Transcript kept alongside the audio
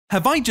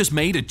Have I just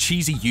made a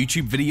cheesy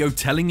YouTube video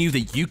telling you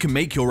that you can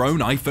make your own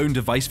iPhone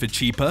device for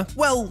cheaper?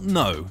 Well,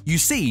 no. You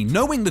see,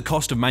 knowing the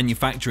cost of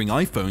manufacturing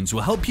iPhones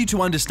will help you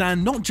to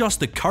understand not just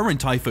the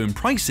current iPhone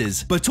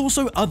prices, but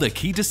also other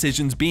key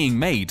decisions being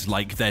made,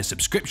 like their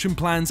subscription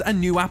plans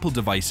and new Apple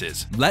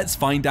devices. Let's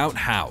find out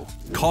how.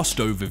 Cost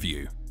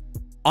overview.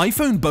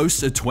 iPhone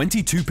boasts a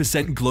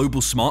 22%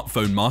 global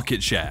smartphone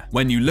market share.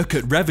 When you look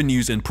at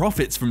revenues and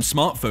profits from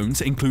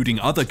smartphones, including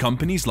other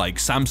companies like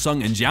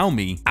Samsung and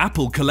Xiaomi,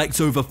 Apple collects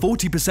over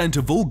 40%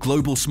 of all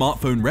global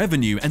smartphone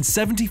revenue and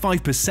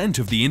 75%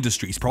 of the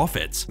industry's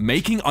profits,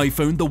 making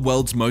iPhone the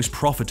world's most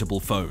profitable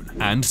phone.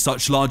 And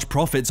such large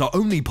profits are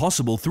only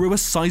possible through a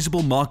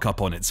sizable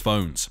markup on its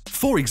phones.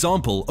 For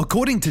example,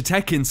 according to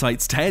Tech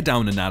Insight's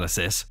teardown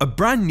analysis, a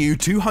brand new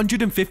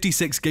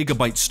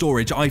 256GB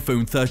storage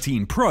iPhone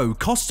 13 Pro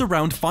costs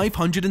around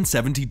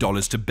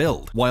 $570 to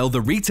build, while the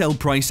retail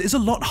price is a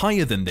lot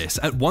higher than this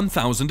at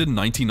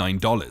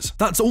 $1,099.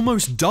 That's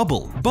almost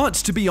double. But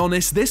to be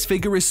honest, this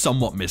figure is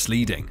somewhat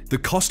misleading. The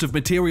cost of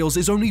materials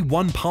is only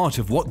one part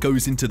of what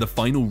goes into the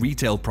final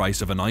retail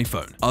price of an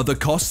iPhone. Other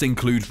costs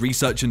include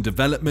research and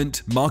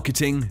development,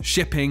 marketing,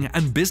 shipping,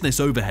 and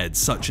business overheads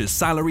such as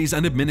salaries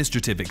and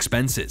administrative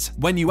expenses.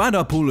 When you add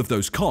up all of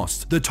those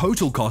costs, the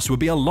total cost would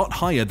be a lot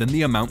higher than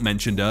the amount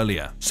mentioned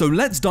earlier. So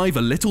let's dive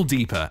a little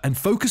deeper and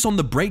focus on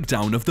the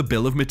breakdown of the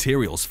bill of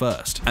materials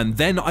first, and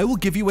then I will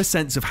give you a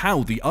sense of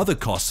how the other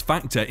costs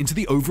factor into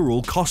the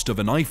overall cost of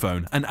an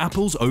iPhone and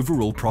Apple's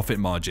overall profit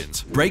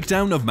margins.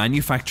 Breakdown of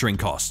manufacturing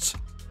costs.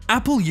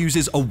 Apple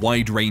uses a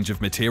wide range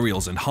of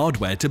materials and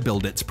hardware to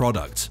build its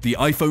products. The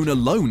iPhone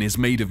alone is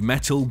made of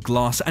metal,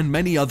 glass, and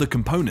many other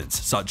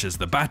components, such as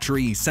the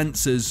battery,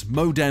 sensors,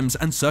 modems,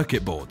 and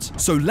circuit boards.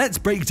 So let's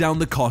break down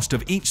the cost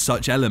of each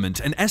such element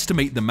and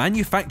estimate the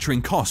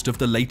manufacturing cost of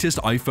the latest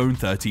iPhone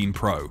 13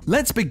 Pro.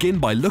 Let's begin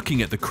by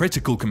looking at the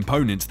critical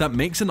component that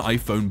makes an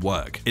iPhone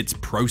work, its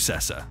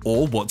processor,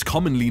 or what's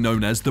commonly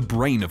known as the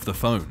brain of the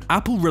phone.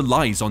 Apple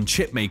relies on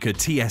chipmaker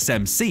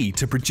TSMC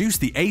to produce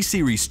the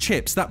A-series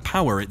chips that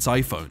power its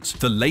iPhones.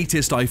 The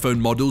latest iPhone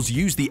models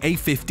use the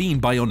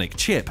A15 Bionic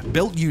chip,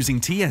 built using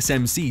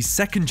TSMC's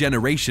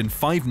second-generation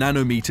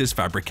 5nm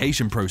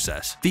fabrication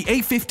process. The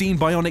A15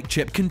 Bionic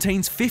chip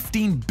contains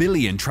 15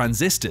 billion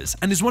transistors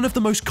and is one of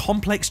the most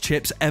complex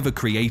chips ever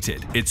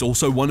created. It's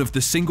also one of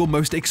the single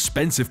most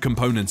expensive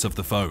components of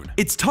the phone.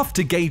 It's tough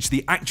to gauge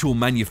the actual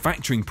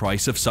manufacturing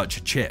price of such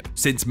a chip,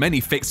 since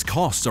many fixed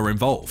costs are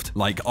involved,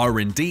 like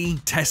R&D,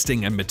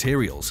 testing, and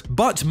materials.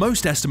 But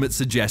most estimates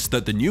suggest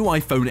that the new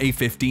iPhone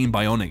A15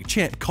 Bionic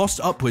chip costs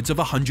upwards of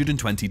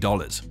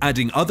 $120.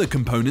 Adding other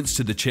components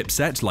to the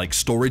chipset like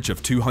storage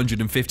of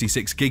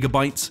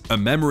 256GB, a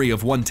memory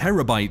of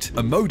 1TB,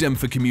 a modem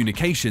for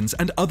communications,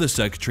 and other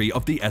circuitry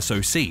of the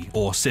SoC,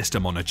 or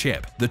system on a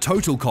chip, the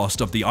total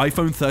cost of the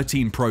iPhone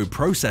 13 Pro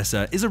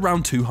processor is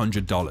around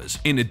 $200.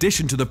 In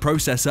addition to the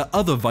processor,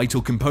 other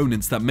vital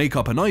components that make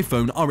up an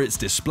iPhone are its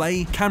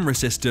display, camera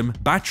system,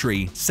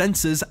 battery,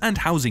 sensors, and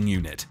housing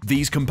unit.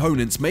 These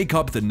components make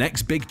up the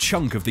next big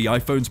chunk of the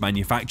iPhone's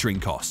manufacturing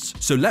costs.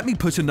 So let me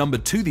put a number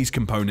to these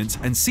components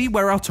and see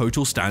where our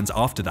total stands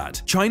after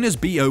that. China's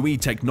BOE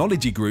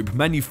Technology Group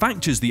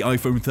manufactures the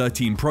iPhone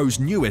 13 Pro's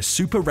newest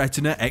Super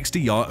Retina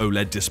XDR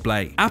OLED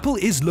display. Apple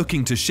is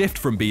looking to shift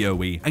from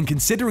BOE and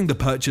considering the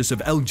purchase of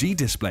LG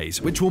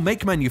displays, which will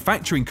make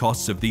manufacturing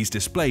costs of these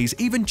displays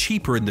even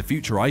cheaper in the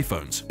future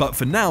iPhones. But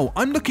for now,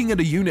 I'm looking at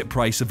a unit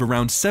price of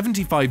around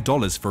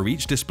 $75 for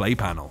each display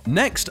panel.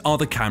 Next are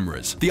the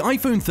cameras. The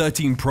iPhone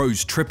 13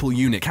 Pro's triple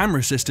unit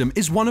camera system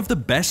is one of the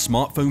best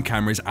smartphone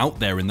cameras out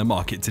there in the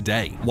market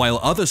today. While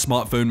other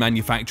smartphone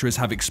manufacturers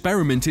have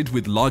experimented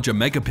with larger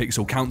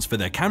megapixel counts for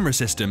their camera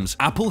systems,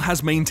 Apple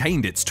has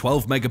maintained its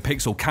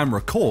 12-megapixel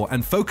camera core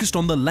and focused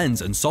on the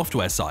lens and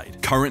software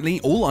side. Currently,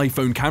 all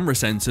iPhone camera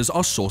sensors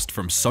are sourced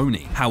from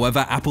Sony.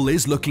 However, Apple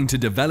is looking to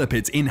develop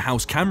its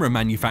in-house camera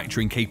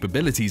manufacturing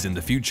capabilities in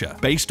the future.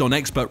 Based on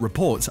expert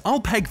reports,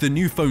 I'll peg the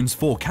new phone's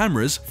 4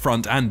 cameras,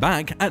 front and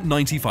back, at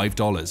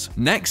 $95.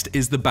 Next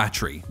is the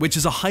battery, which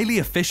is a highly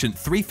efficient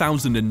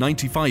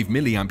 3095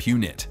 mAh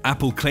unit.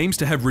 Apple claims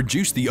to have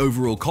reduced the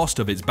overall cost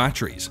of its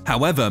batteries.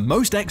 However,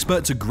 most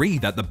experts agree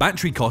that the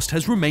battery cost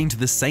has remained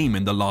the same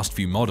in the last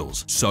few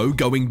models. So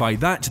going by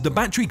that, the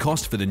battery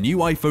cost for the new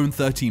iPhone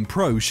 13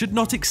 Pro should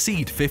not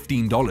exceed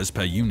 $15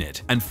 per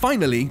unit. And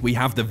finally, we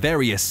have the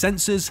various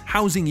sensors,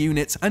 housing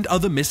units, and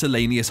other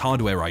miscellaneous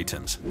hardware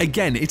items.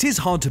 Again, it is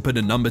hard to put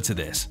a number to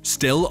this.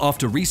 Still,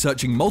 after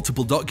researching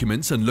multiple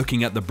documents and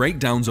looking at the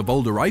breakdowns of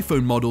older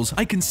iPhone models,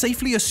 I can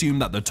safely assume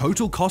that the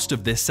total cost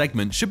of this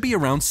segment should be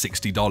around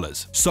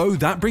 $60. So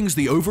that brings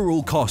the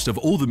overall cost of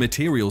all the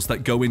materials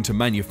that go into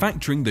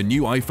manufacturing the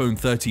new iPhone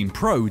 13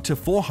 Pro to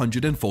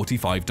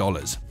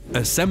 $445.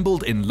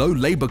 Assembled in low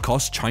labor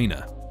cost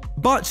China.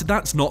 But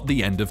that's not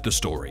the end of the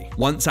story.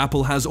 Once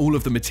Apple has all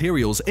of the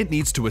materials, it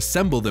needs to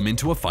assemble them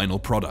into a final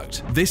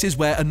product. This is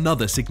where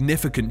another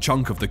significant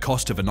chunk of the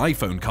cost of an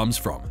iPhone comes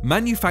from.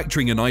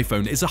 Manufacturing an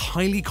iPhone is a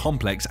highly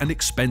complex and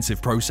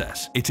expensive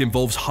process. It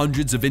involves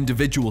hundreds of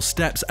individual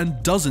steps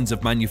and dozens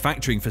of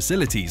manufacturing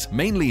facilities,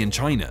 mainly in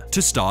China.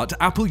 To start,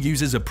 Apple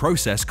uses a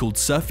process called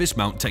surface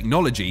mount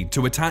technology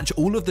to attach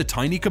all of the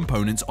tiny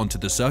components onto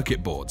the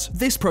circuit boards.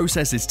 This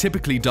process is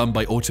typically done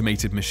by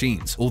automated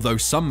machines, although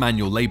some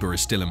manual labor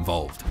is still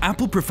involved.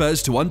 Apple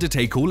prefers to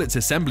undertake all its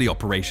assembly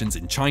operations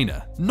in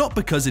China, not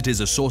because it is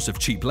a source of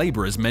cheap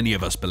labor as many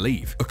of us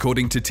believe.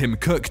 According to Tim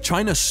Cook,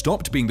 China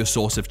stopped being the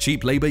source of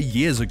cheap labor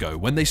years ago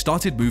when they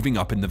started moving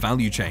up in the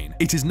value chain.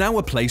 It is now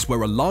a place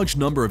where a large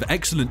number of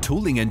excellent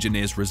tooling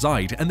engineers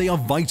reside, and they are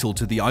vital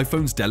to the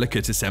iPhone's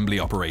delicate assembly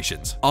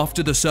operations.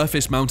 After the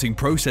surface mounting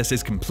process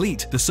is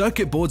complete, the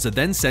circuit boards are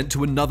then sent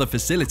to another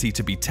facility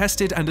to be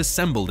tested and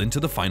assembled into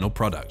the final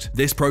product.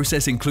 This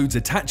process includes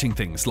attaching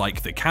things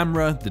like the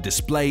camera, the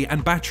display,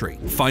 and battery.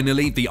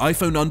 Finally, the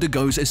iPhone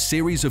undergoes a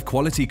series of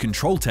quality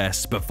control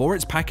tests before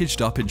it's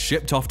packaged up and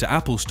shipped off to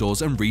Apple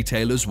stores and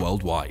retailers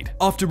worldwide.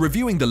 After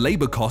reviewing the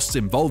labor costs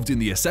involved in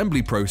the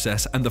assembly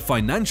process and the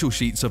financial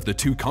sheets of the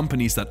two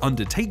companies that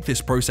undertake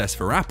this process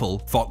for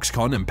Apple,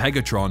 Foxconn and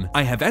Pegatron,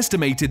 I have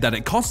estimated that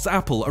it costs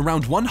Apple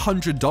around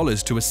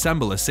 $100 to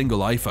assemble a single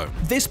iPhone.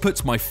 This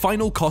puts my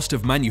final cost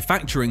of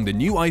manufacturing the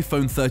new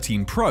iPhone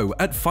 13 Pro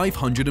at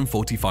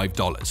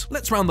 $545.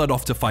 Let's round that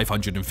off to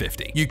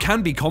 $550. You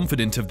can be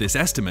confident of this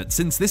estimate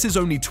since this is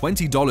only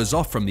 $20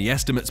 off from the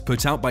estimates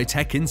put out by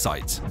Tech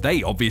Insights.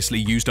 They obviously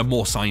used a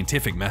more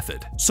scientific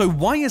method. So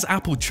why is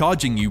Apple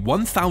charging you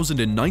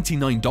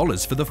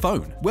 $1,099 for the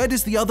phone? Where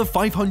does the other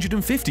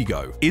 $550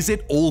 go? Is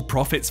it all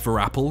profits for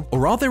Apple,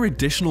 or are there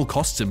additional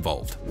costs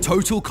involved?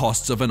 Total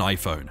costs of an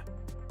iPhone.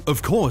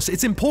 Of course,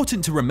 it's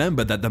important to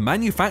remember that the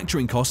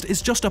manufacturing cost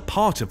is just a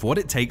part of what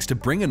it takes to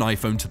bring an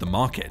iPhone to the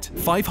market.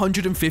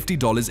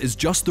 $550 is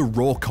just the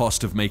raw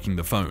cost of making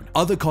the phone.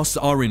 Other costs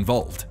are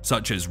involved,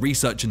 such as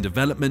research and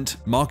development,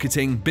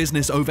 marketing,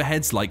 business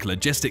overheads like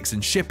logistics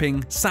and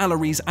shipping,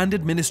 salaries, and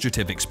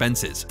administrative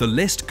expenses. The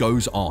list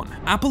goes on.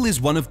 Apple is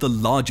one of the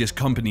largest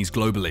companies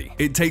globally.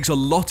 It takes a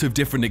lot of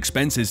different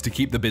expenses to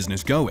keep the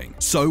business going.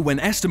 So when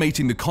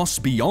estimating the costs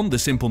beyond the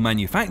simple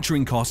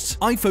manufacturing costs,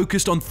 I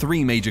focused on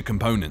three major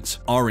components: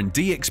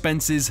 R&D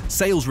expenses,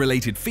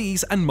 sales-related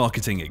fees, and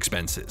marketing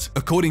expenses.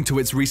 According to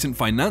its recent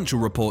financial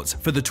reports,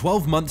 for the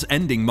 12 months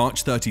ending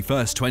March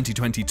 31st,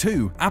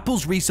 2022,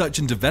 Apple's research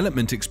and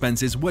development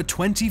expenses were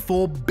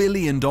 $24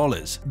 billion.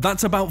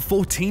 That's about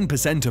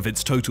 14% of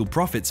its total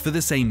profits for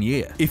the same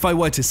year. If I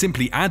were to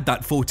simply add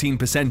that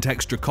 14%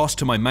 extra cost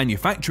to my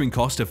manufacturing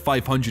cost of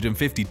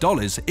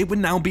 $550, it would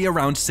now be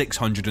around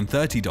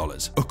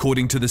 $630.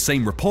 According to the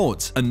same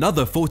reports,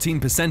 another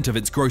 14% of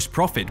its gross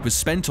profit was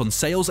spent on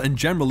sales and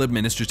general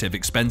administrative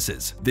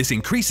expenses. This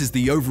increases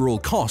the overall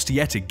cost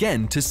yet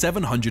again to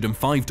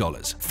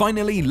 $705.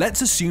 Finally,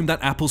 let's assume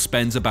that Apple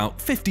spends about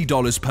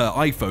 $50 per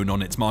iPhone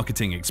on its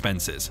marketing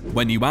expenses.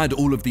 When you add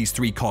all of these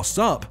three costs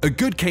up, a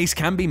good case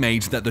can be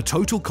made that the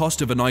total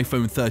cost of an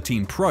iPhone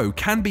 13 Pro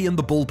can be in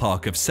the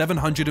ballpark of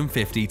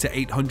 $750 to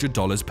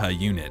 $800 per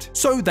unit.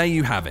 So there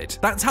you have it.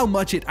 That's how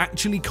much it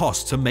actually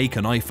costs to make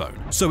an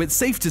iPhone. So it's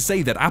safe to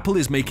say that Apple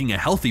is making a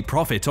healthy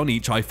profit on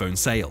each iPhone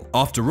sale.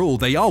 After all,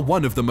 they are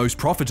one of the most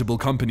profitable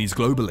companies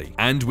globally,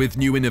 and with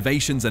new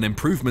innovations and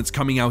improvements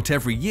coming out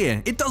every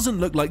year, it doesn't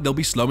look like they'll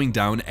be slowing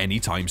down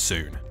anytime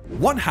soon.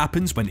 What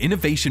happens when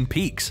innovation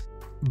peaks?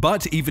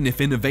 But even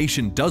if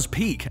innovation does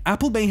peak,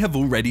 Apple may have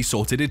already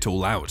sorted it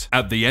all out.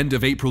 At the end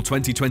of April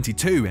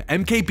 2022,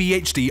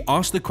 MKBHD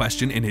asked the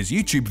question in his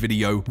YouTube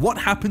video, what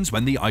happens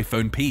when the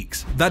iPhone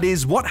peaks? That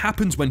is, what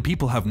happens when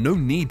people have no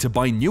need to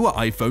buy newer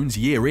iPhones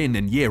year in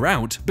and year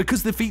out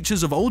because the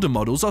features of older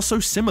models are so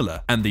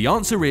similar? And the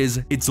answer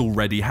is, it's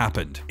already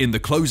happened. In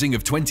the closing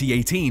of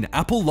 2018,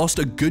 Apple lost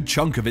a good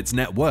chunk of its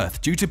net worth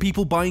due to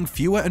people buying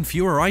fewer and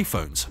fewer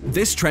iPhones.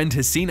 This trend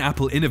has seen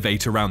Apple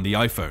innovate around the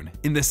iPhone,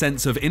 in the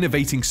sense of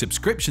innovating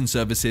subscription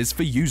services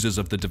for users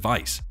of the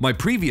device. My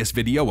previous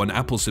video on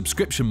Apple's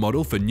subscription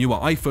model for newer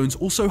iPhones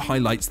also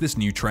highlights this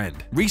new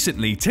trend.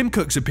 Recently, Tim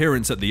Cook's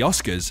appearance at the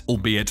Oscars,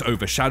 albeit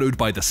overshadowed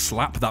by the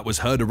slap that was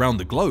heard around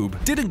the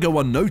globe, didn't go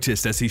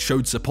unnoticed as he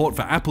showed support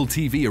for Apple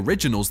TV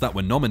originals that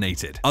were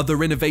nominated.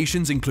 Other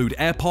innovations include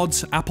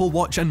AirPods, Apple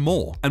Watch, and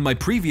more, and my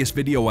previous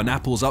video on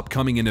Apple's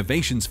upcoming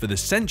innovations for the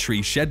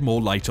century shed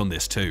more light on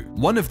this too.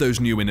 One of those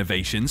new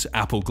innovations,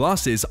 Apple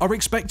Glasses, are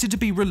expected to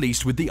be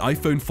released with the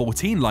iPhone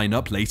 14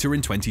 lineup later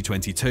in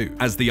 2022,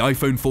 as the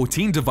iPhone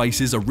 14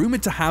 devices are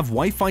rumored to have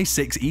Wi-Fi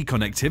 6E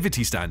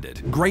connectivity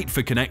standard, great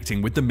for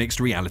connecting with the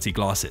mixed reality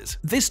glasses.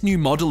 This new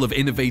model of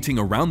innovating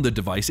around the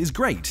device is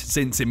great,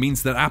 since it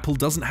means that Apple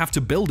doesn't have to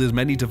build as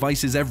many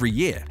devices every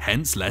year,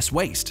 hence less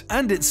waste,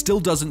 and it still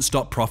doesn't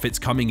stop profits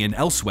coming in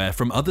elsewhere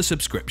from other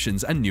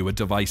subscriptions and newer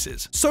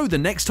devices. So the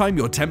next time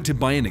you're tempted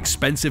by an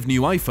expensive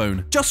new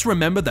iPhone, just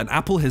remember that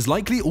Apple has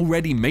likely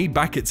already made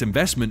back its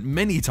investment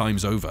many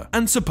times over.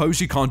 And suppose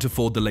you can't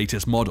afford the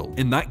latest model. Well,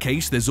 in that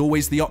case, there's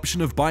always the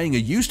option of buying a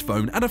used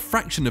phone at a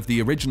fraction of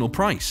the original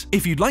price.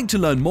 If you'd like to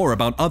learn more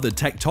about other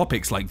tech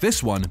topics like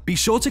this one, be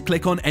sure to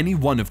click on any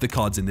one of the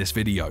cards in this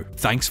video.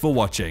 Thanks for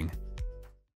watching.